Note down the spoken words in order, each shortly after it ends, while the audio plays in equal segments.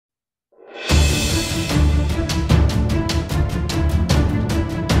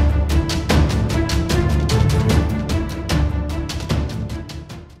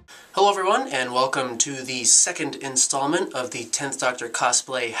Hello everyone, and welcome to the second installment of the 10th Doctor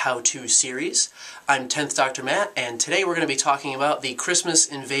Cosplay How-To series. I'm 10th Dr. Matt, and today we're going to be talking about the Christmas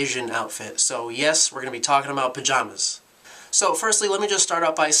Invasion outfit. So yes, we're going to be talking about pajamas. So firstly, let me just start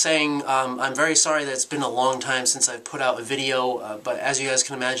out by saying I'm very sorry that it's been a long time since I've put out a video, but as you guys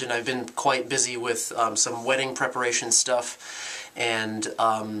can imagine, I've been quite busy with some wedding preparation stuff. And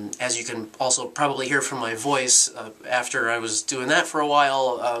as you can also probably hear from my voice, after I was doing that for a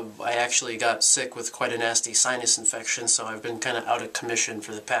while, I actually got sick with quite a nasty sinus infection, so I've been kind of out of commission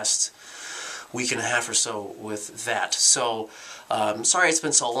for the past week and a half or so with that. So, sorry it's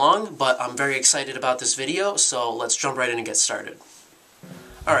been so long, but I'm very excited about this video, so let's jump right in and get started.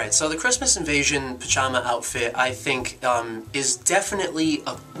 Alright, so the Christmas Invasion pajama outfit, I think, is definitely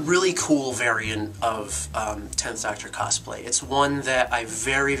a really cool variant of 10th Doctor cosplay. It's one that I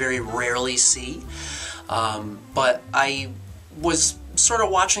very, very rarely see, but I was sort of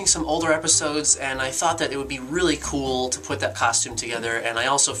watching some older episodes and I thought that it would be really cool to put that costume together, and I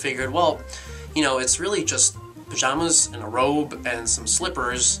also figured, well, you know, it's really just pajamas and a robe and some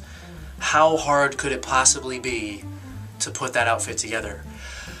slippers. How hard could it possibly be to put that outfit together?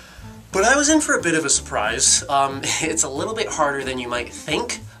 But I was in for a bit of a surprise. It's a little bit harder than you might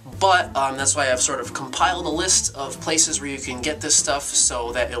think, but that's why I've sort of compiled a list of places where you can get this stuff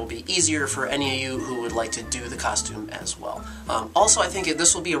so that it'll be easier for any of you who would like to do the costume as well. Also, I think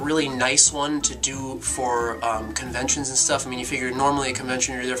this will be a really nice one to do for conventions and stuff. I mean, you figure normally a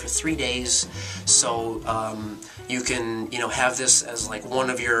convention you're there for 3 days, so you can, you know, have this as like one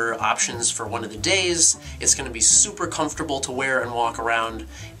of your options for one of the days. It's going to be super comfortable to wear and walk around,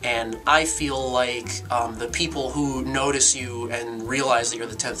 and I feel like the people who notice you and realize that you're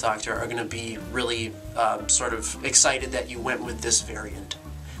the 10th Doctor are going to be really sort of excited that you went with this variant.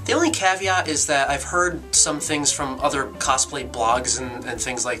 The only caveat is that I've heard some things from other cosplay blogs and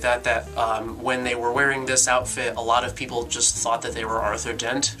things like that, that when they were wearing this outfit, a lot of people just thought that they were Arthur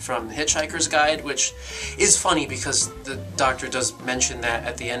Dent from Hitchhiker's Guide, which is funny because the Doctor does mention that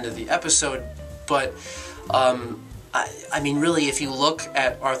at the end of the episode, but I mean, really, if you look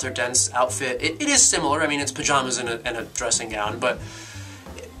at Arthur Dent's outfit, it is similar. I mean, it's pajamas and a dressing gown, but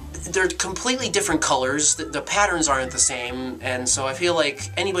they're completely different colors. The patterns aren't the same, and so I feel like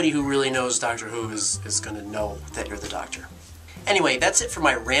anybody who really knows Doctor Who is going to know that you're the Doctor. Anyway, that's it for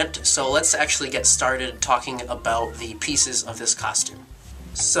my rant, so let's actually get started talking about the pieces of this costume.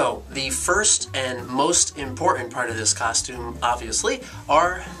 So, the first and most important part of this costume, obviously,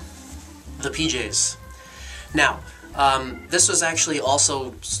 are the PJs. Now, this was actually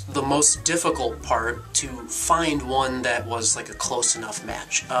also the most difficult part to find one that was like a close enough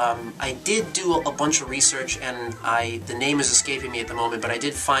match. I did do a bunch of research, and the name is escaping me at the moment, but I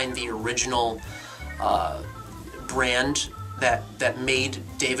did find the original brand that made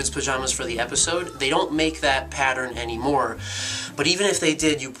David's pajamas for the episode. They don't make that pattern anymore, but even if they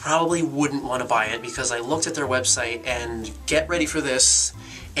did, you probably wouldn't want to buy it, because I looked at their website, and get ready for this,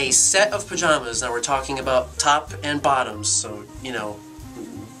 a set of pajamas, now we're talking about top and bottoms, so, you know,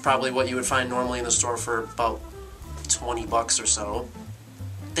 probably what you would find normally in the store for about 20 bucks or so,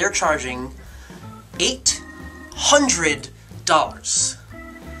 they're charging $800.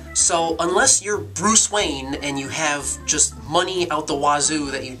 So unless you're Bruce Wayne and you have just money out the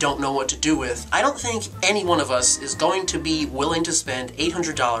wazoo that you don't know what to do with, I don't think any one of us is going to be willing to spend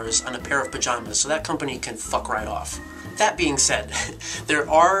 $800 on a pair of pajamas, so that company can fuck right off. That being said, there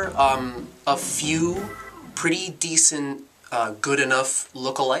are a few pretty decent, good enough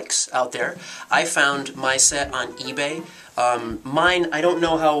lookalikes out there. I found my set on eBay. Mine, I don't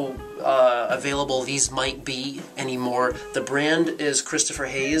know how available these might be anymore. The brand is Christopher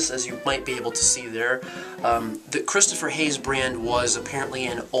Hayes, as you might be able to see there. The Christopher Hayes brand was apparently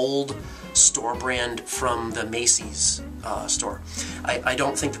an old store brand from the Macy's store. I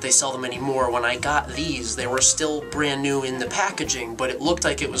don't think that they sell them anymore. When I got these, they were still brand new in the packaging, but it looked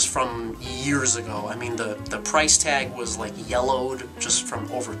like it was from years ago. I mean, the price tag was like yellowed just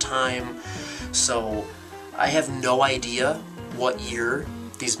from over time, so I have no idea what year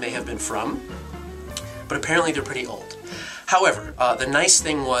these may have been from, but apparently they're pretty old. However, the nice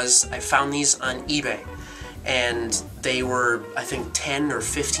thing was I found these on eBay, and they were, I think, $10 or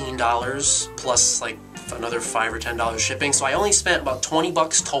 $15 plus like another $5 or $10 shipping, so I only spent about 20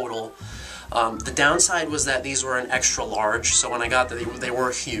 bucks total. The downside was that these were an extra large, so when I got them, they were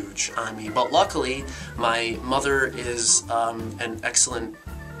huge on me, but luckily my mother is an excellent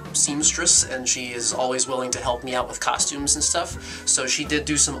seamstress, and she is always willing to help me out with costumes and stuff, so she did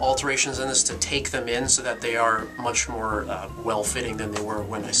do some alterations in this to take them in so that they are much more well-fitting than they were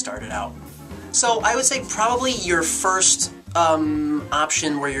when I started out. So I would say probably your first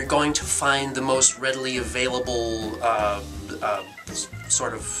option where you're going to find the most readily available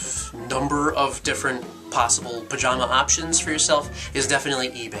sort of number of different possible pajama options for yourself is definitely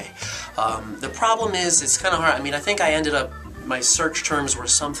eBay. The problem is it's kind of hard. I mean, I think I ended up, my search terms were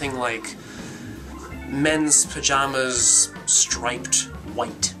something like men's pajamas striped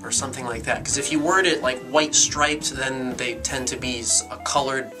white or something like that, because if you word it like white striped, then they tend to be a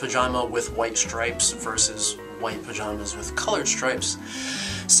colored pajama with white stripes versus white pajamas with colored stripes.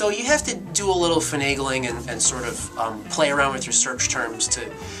 So you have to do a little finagling and sort of play around with your search terms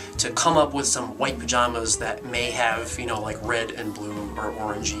to come up with some white pajamas that may have, you know, like red and blue or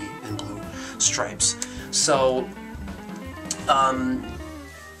orangey and blue stripes. So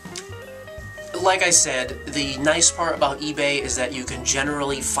like I said, the nice part about eBay is that you can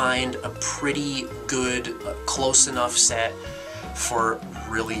generally find a pretty good, close enough set for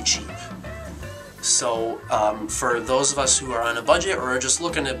really cheap. So for those of us who are on a budget or are just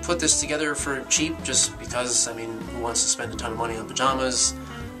looking to put this together for cheap, just because, I mean, who wants to spend a ton of money on pajamas,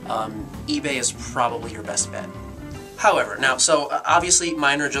 eBay is probably your best bet. However, now, so obviously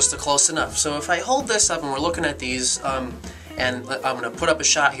mine are just close enough. So if I hold this up and we're looking at these, and I'm going to put up a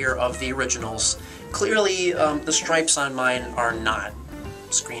shot here of the originals. Clearly, the stripes on mine are not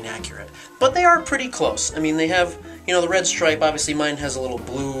screen accurate, but they are pretty close. I mean, they have, you know, the red stripe, obviously mine has a little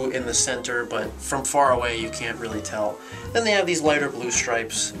blue in the center, but from far away you can't really tell. Then they have these lighter blue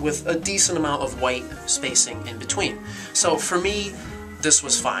stripes with a decent amount of white spacing in between. So for me, this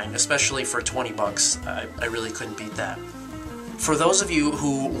was fine, especially for 20 bucks. I really couldn't beat that. For those of you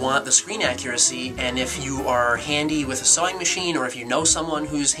who want the screen accuracy, and if you are handy with a sewing machine, or if you know someone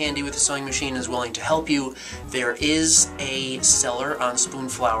who's handy with a sewing machine and is willing to help you, there is a seller on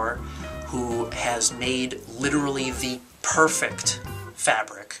Spoonflower who has made literally the perfect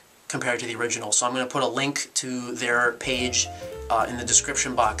fabric compared to the original. So I'm going to put a link to their page in the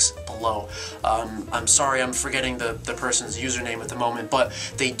description box below. I'm sorry I'm forgetting the person's username at the moment, but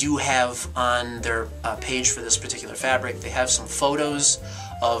they do have on their page for this particular fabric, they have some photos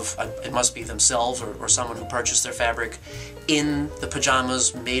of, it must be themselves or someone who purchased their fabric in the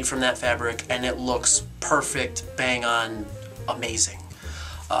pajamas made from that fabric, and it looks perfect, bang on, amazing.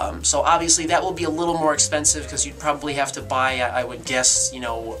 So obviously that will be a little more expensive because you'd probably have to buy, I would guess, you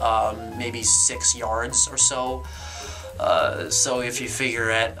know, maybe 6 yards or so. So if you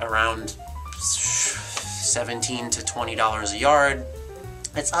figure at around $17 to $20 a yard,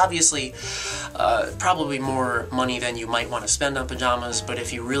 it's obviously probably more money than you might want to spend on pajamas, but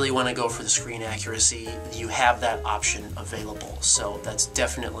if you really want to go for the screen accuracy, you have that option available. So that's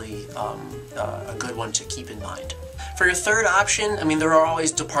definitely a good one to keep in mind. For your third option, I mean, there are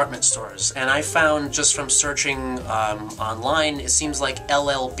always department stores, and I found just from searching online, it seems like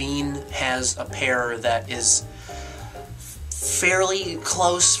LL Bean has a pair that is fairly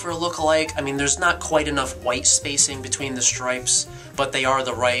close for a look-alike. I mean, there's not quite enough white spacing between the stripes, but they are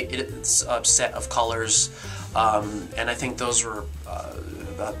the right set of colors, and I think those were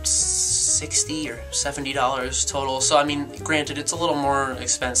about $60 or $70 total. So I mean, granted, it's a little more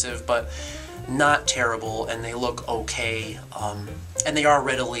expensive, but not terrible, and they look okay, and they are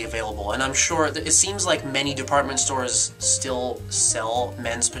readily available. And I'm sure that it seems like many department stores still sell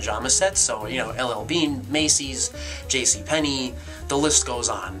men's pajama sets, so, you know, LL Bean, Macy's, JCPenney, the list goes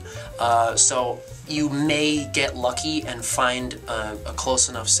on. So you may get lucky and find a close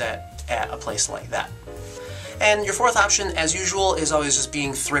enough set at a place like that. And your fourth option, as usual, is always just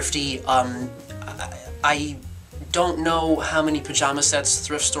being thrifty. I don't know how many pajama sets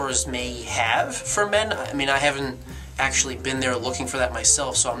thrift stores may have for men. I mean, I haven't actually been there looking for that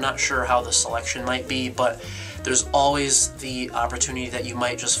myself, so I'm not sure how the selection might be, but there's always the opportunity that you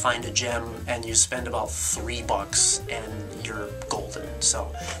might just find a gem and you spend about $3 and you're golden.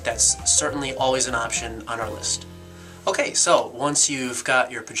 So that's certainly always an option on our list. Okay, so once you've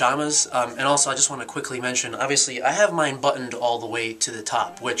got your pajamas, and also I just want to quickly mention, obviously I have mine buttoned all the way to the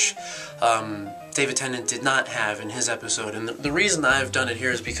top, which David Tennant did not have in his episode, and the reason I've done it here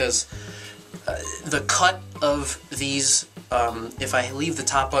is because the cut of these, if I leave the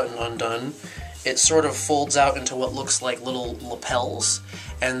top button undone, it sort of folds out into what looks like little lapels,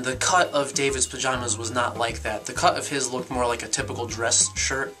 and the cut of David's pajamas was not like that. The cut of his looked more like a typical dress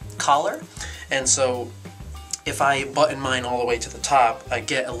shirt collar, and so if I button mine all the way to the top, I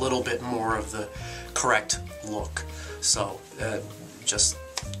get a little bit more of the correct look. So just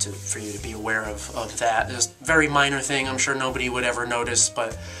for you to be aware of that. Just a very minor thing, I'm sure nobody would ever notice,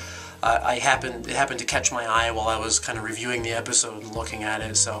 but it happened to catch my eye while I was kind of reviewing the episode and looking at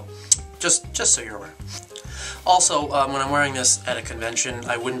it, so just so you're aware. Also, when I'm wearing this at a convention,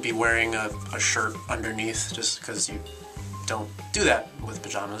 I wouldn't be wearing a shirt underneath, just because you don't do that with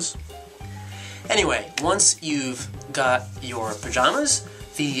pajamas. Anyway, once you've got your pajamas,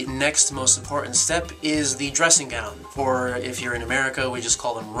 the next most important step is the dressing gown, or if you're in America, we just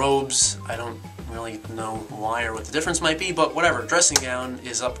call them robes. I don't really know why or what the difference might be, but whatever, dressing gown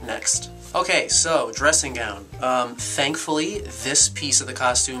is up next. Okay, so dressing gown. Thankfully, this piece of the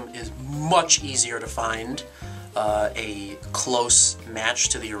costume is much easier to find a close match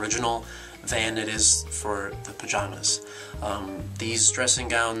to the original than it is for the pajamas. These dressing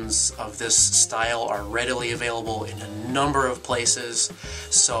gowns of this style are readily available in a number of places.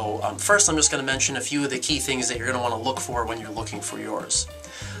 So first I'm just going to mention a few of the key things that you're going to want to look for when you're looking for yours.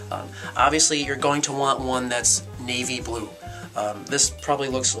 Obviously you're going to want one that's navy blue. This probably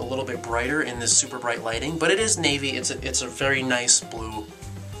looks a little bit brighter in this super bright lighting, but it is navy. It's a very nice blue.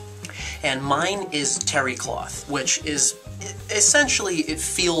 And mine is terry cloth, which is essentially, it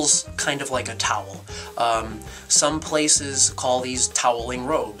feels kind of like a towel. Some places call these toweling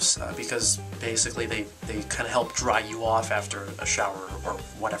robes because basically they kind of help dry you off after a shower or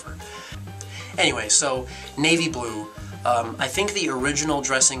whatever. Anyway, so navy blue. I think the original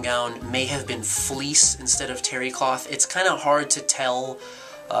dressing gown may have been fleece instead of terry cloth. It's kind of hard to tell.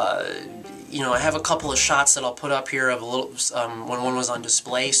 You know, I have a couple of shots that I'll put up here of a little when one was on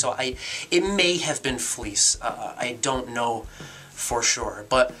display, so it may have been fleece. I don't know for sure,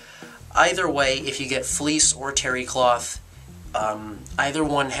 but either way, if you get fleece or terry cloth, either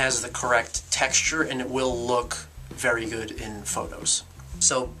one has the correct texture and it will look very good in photos.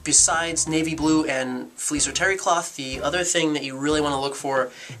 So besides navy blue and fleece or terry cloth, the other thing that you really want to look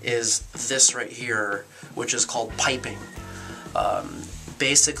for is this right here, which is called piping.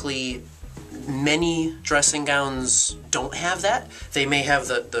 Basically, many dressing gowns don't have that. They may have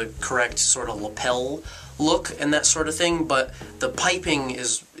the correct sort of lapel look and that sort of thing, but the piping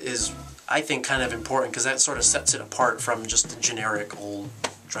is I think kind of important because that sort of sets it apart from just the generic old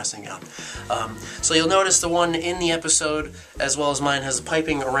dressing gown. So you'll notice the one in the episode, as well as mine, has the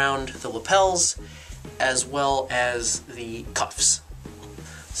piping around the lapels as well as the cuffs.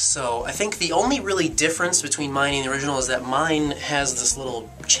 So I think the only really difference between mine and the original is that mine has this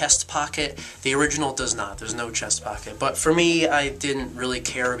little chest pocket. The original does not. There's no chest pocket. But for me, I didn't really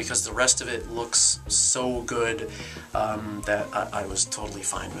care because the rest of it looks so good that I was totally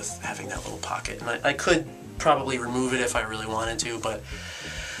fine with having that little pocket. And I could probably remove it if I really wanted to, but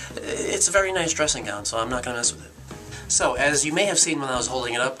it's a very nice dressing gown, so I'm not going to mess with it. So, as you may have seen when I was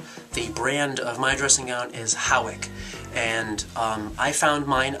holding it up, the brand of my dressing gown is Howick. And I found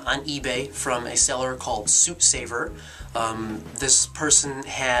mine on eBay from a seller called Suit Saver. This person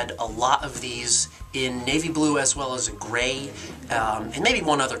had a lot of these in navy blue as well as a gray, and maybe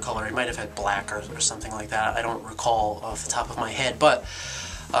one other color. He might have had black or something like that. I don't recall off the top of my head. But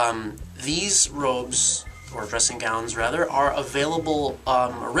these robes, or dressing gowns rather, are available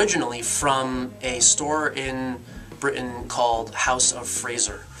originally from a store in Britain called House of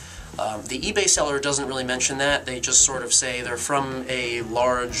Fraser. The eBay seller doesn't really mention that. They just sort of say they're from a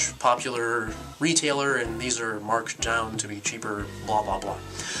large, popular retailer and these are marked down to be cheaper, blah, blah, blah.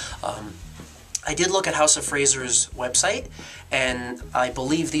 I did look at House of Fraser's website, and I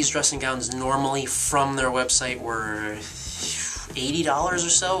believe these dressing gowns normally from their website were $80 or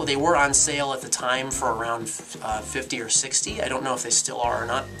so. They were on sale at the time for around $50 or $60. I don't know if they still are or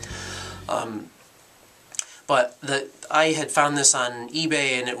not. But I had found this on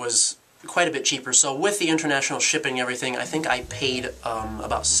eBay and it was quite a bit cheaper. So with the international shipping and everything, I think I paid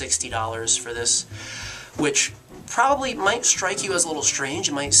about $60 for this, which probably might strike you as a little strange.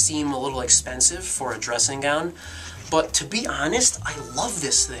 It might seem a little expensive for a dressing gown, but to be honest, I love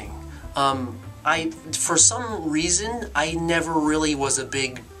this thing. For some reason, I never really was a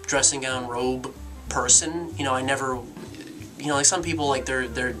big dressing gown robe person. You know, I never, you know, like some people, like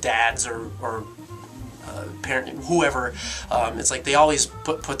their dads or parent, whoever, it's like they always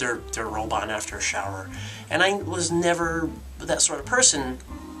put their robe on after a shower, and I was never that sort of person.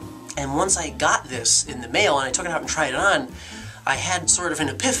 And once I got this in the mail and I took it out and tried it on, I had sort of an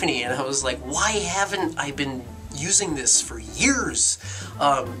epiphany, and I was like, why haven't I been using this for years?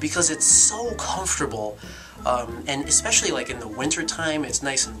 Because it's so comfortable, and especially like in the winter time, it's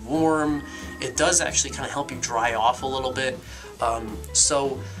nice and warm. It does actually kind of help you dry off a little bit.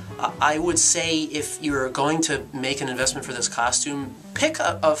 So I would say if you're going to make an investment for this costume, pick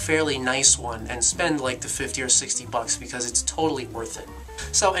a fairly nice one and spend like the 50 or 60 bucks because it's totally worth it.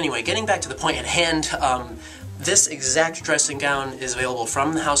 So anyway, getting back to the point at hand, this exact dressing gown is available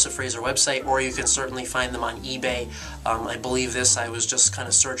from the House of Fraser website, or you can certainly find them on eBay. I believe I was just kind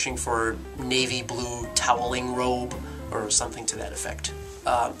of searching for navy blue toweling robe or something to that effect.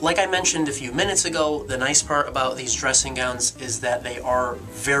 Like I mentioned a few minutes ago, the nice part about these dressing gowns is that they are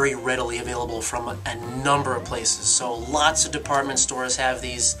very readily available from a number of places. So lots of department stores have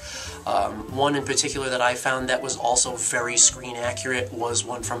these. One in particular that I found that was also very screen accurate was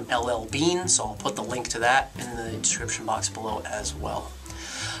one from LL Bean, so I'll put the link to that in the description box below as well.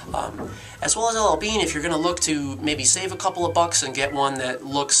 As well as LL Bean, if you're going to look to maybe save a couple of bucks and get one that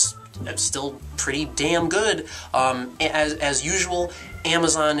looks still pretty damn good, as usual,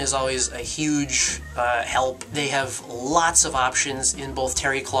 Amazon is always a huge help. They have lots of options in both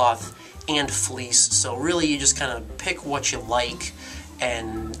terry cloth and fleece, so really you just kind of pick what you like,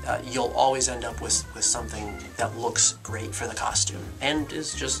 and you'll always end up with something that looks great for the costume and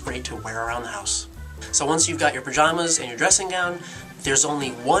is just great to wear around the house. So once you've got your pajamas and your dressing gown, there's only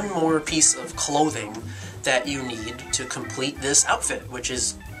one more piece of clothing that you need to complete this outfit, which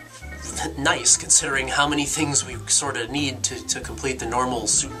is nice considering how many things we sort of need to complete the normal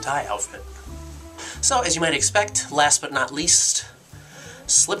suit and tie outfit. So as you might expect, last but not least,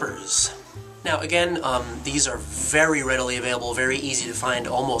 slippers. Now again, these are very readily available, very easy to find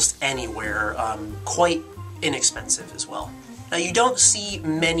almost anywhere, quite inexpensive as well. Now you don't see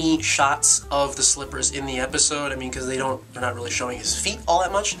many shots of the slippers in the episode, I mean, because they're not really showing his feet all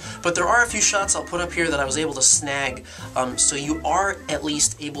that much, but there are a few shots I'll put up here that I was able to snag, so you are at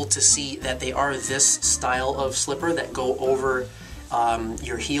least able to see that they are this style of slipper that go over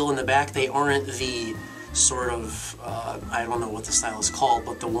your heel in the back. They aren't the sort of, I don't know what the style is called,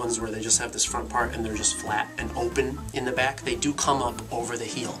 but the ones where they just have this front part and they're just flat and open in the back. They do come up over the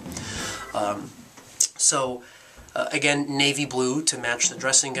heel. Again, navy blue to match the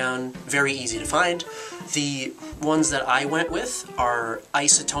dressing gown, very easy to find. The ones that I went with are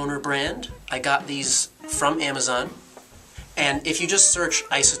Isotoner brand. I got these from Amazon. And if you just search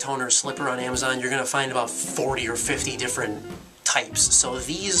Isotoner slipper on Amazon, you're going to find about 40 or 50 different types. So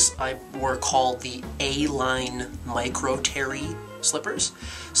these were called the A-line micro terry slippers.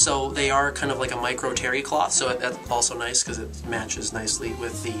 So they are kind of like a micro terry cloth, so that's also nice because it matches nicely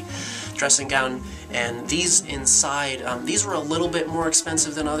with the dressing gown. And these inside, these were a little bit more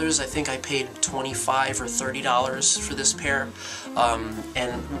expensive than others. I think I paid $25 or $30 for this pair.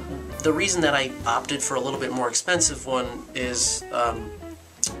 And the reason that I opted for a little bit more expensive one is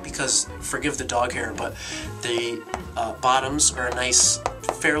because, forgive the dog hair, but the bottoms are a nice,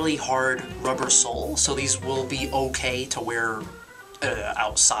 fairly hard rubber sole, so these will be okay to wear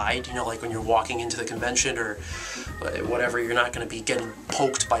outside, you know, like when you're walking into the convention or whatever. You're not going to be getting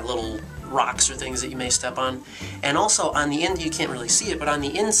poked by little rocks or things that you may step on. And also on the end, you can't really see it, but on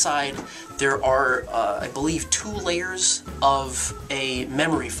the inside there are, I believe, 2 layers of a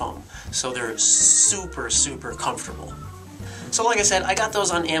memory foam, so they're super, super comfortable. So like I said, I got those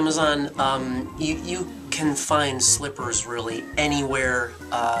on Amazon. You can find slippers really anywhere,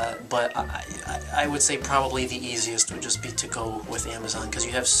 but I would say probably the easiest would just be to go with Amazon because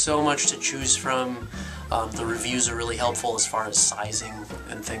you have so much to choose from. The reviews are really helpful as far as sizing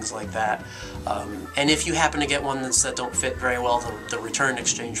and things like that. And if you happen to get one that don't fit very well, the return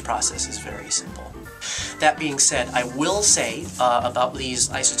exchange process is very simple. That being said, I will say about these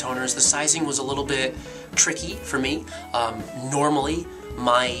Isotoners, the sizing was a little bit tricky for me. Normally,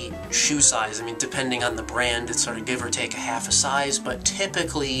 my shoe size, I mean, depending on the brand, it's sort of give or take a half a size, but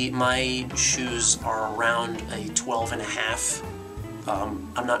typically my shoes are around a 12.5.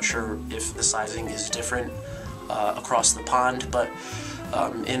 I'm not sure if the sizing is different across the pond, but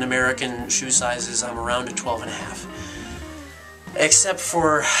in American shoe sizes, I'm around a 12.5. Except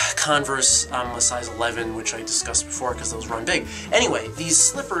for Converse, I'm a size 11, which I discussed before because those run big. Anyway, these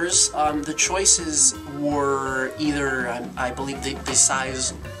slippers, the choices were either, I believe the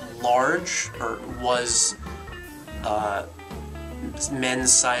size large, or was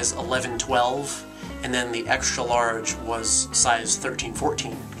men's size 11-12, and then the extra large was size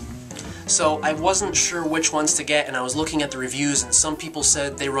 13-14. So I wasn't sure which ones to get, and I was looking at the reviews, and some people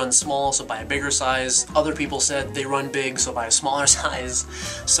said they run small, so buy a bigger size. Other people said they run big, so buy a smaller size.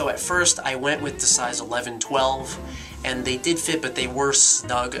 So at first I went with the size 11-12, and they did fit, but they were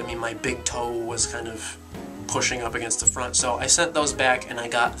snug. I mean, my big toe was kind of pushing up against the front, so I sent those back, and I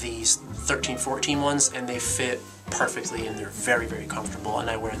got these 13-14 ones, and they fit perfectly, and they're very, very comfortable, and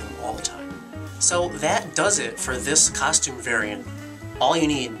I wear them all the time. So that does it for this costume variant. All you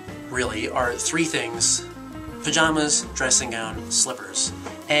need really are 3 things: pajamas, dressing gown, slippers,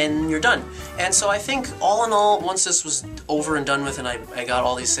 and you're done. And so I think all in all, once this was over and done with and I got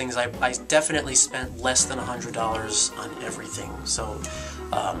all these things, I definitely spent less than $100 on everything. So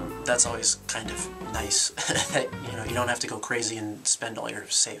That's always kind of nice that, you know, you don't have to go crazy and spend all your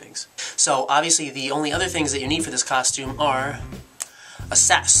savings. So obviously the only other things that you need for this costume are a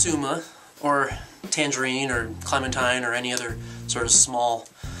satsuma, or tangerine, or clementine, or any other sort of small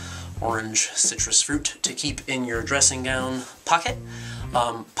orange citrus fruit to keep in your dressing gown pocket.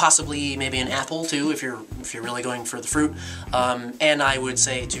 Possibly maybe an apple too, if you're really going for the fruit. And I would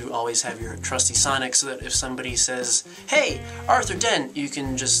say to always have your trusty Sonic, so that if somebody says, "Hey, Arthur Dent," you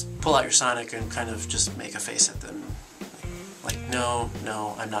can just pull out your Sonic and kind of just make a face at them. Like, no,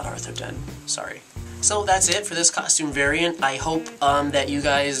 I'm not Arthur Dent. Sorry. So that's it for this costume variant. I hope that you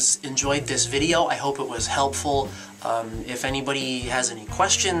guys enjoyed this video. I hope it was helpful. If anybody has any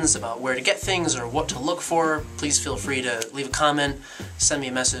questions about where to get things or what to look for, please feel free to leave a comment, send me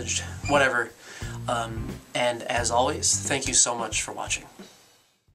a message, whatever. And as always, thank you so much for watching.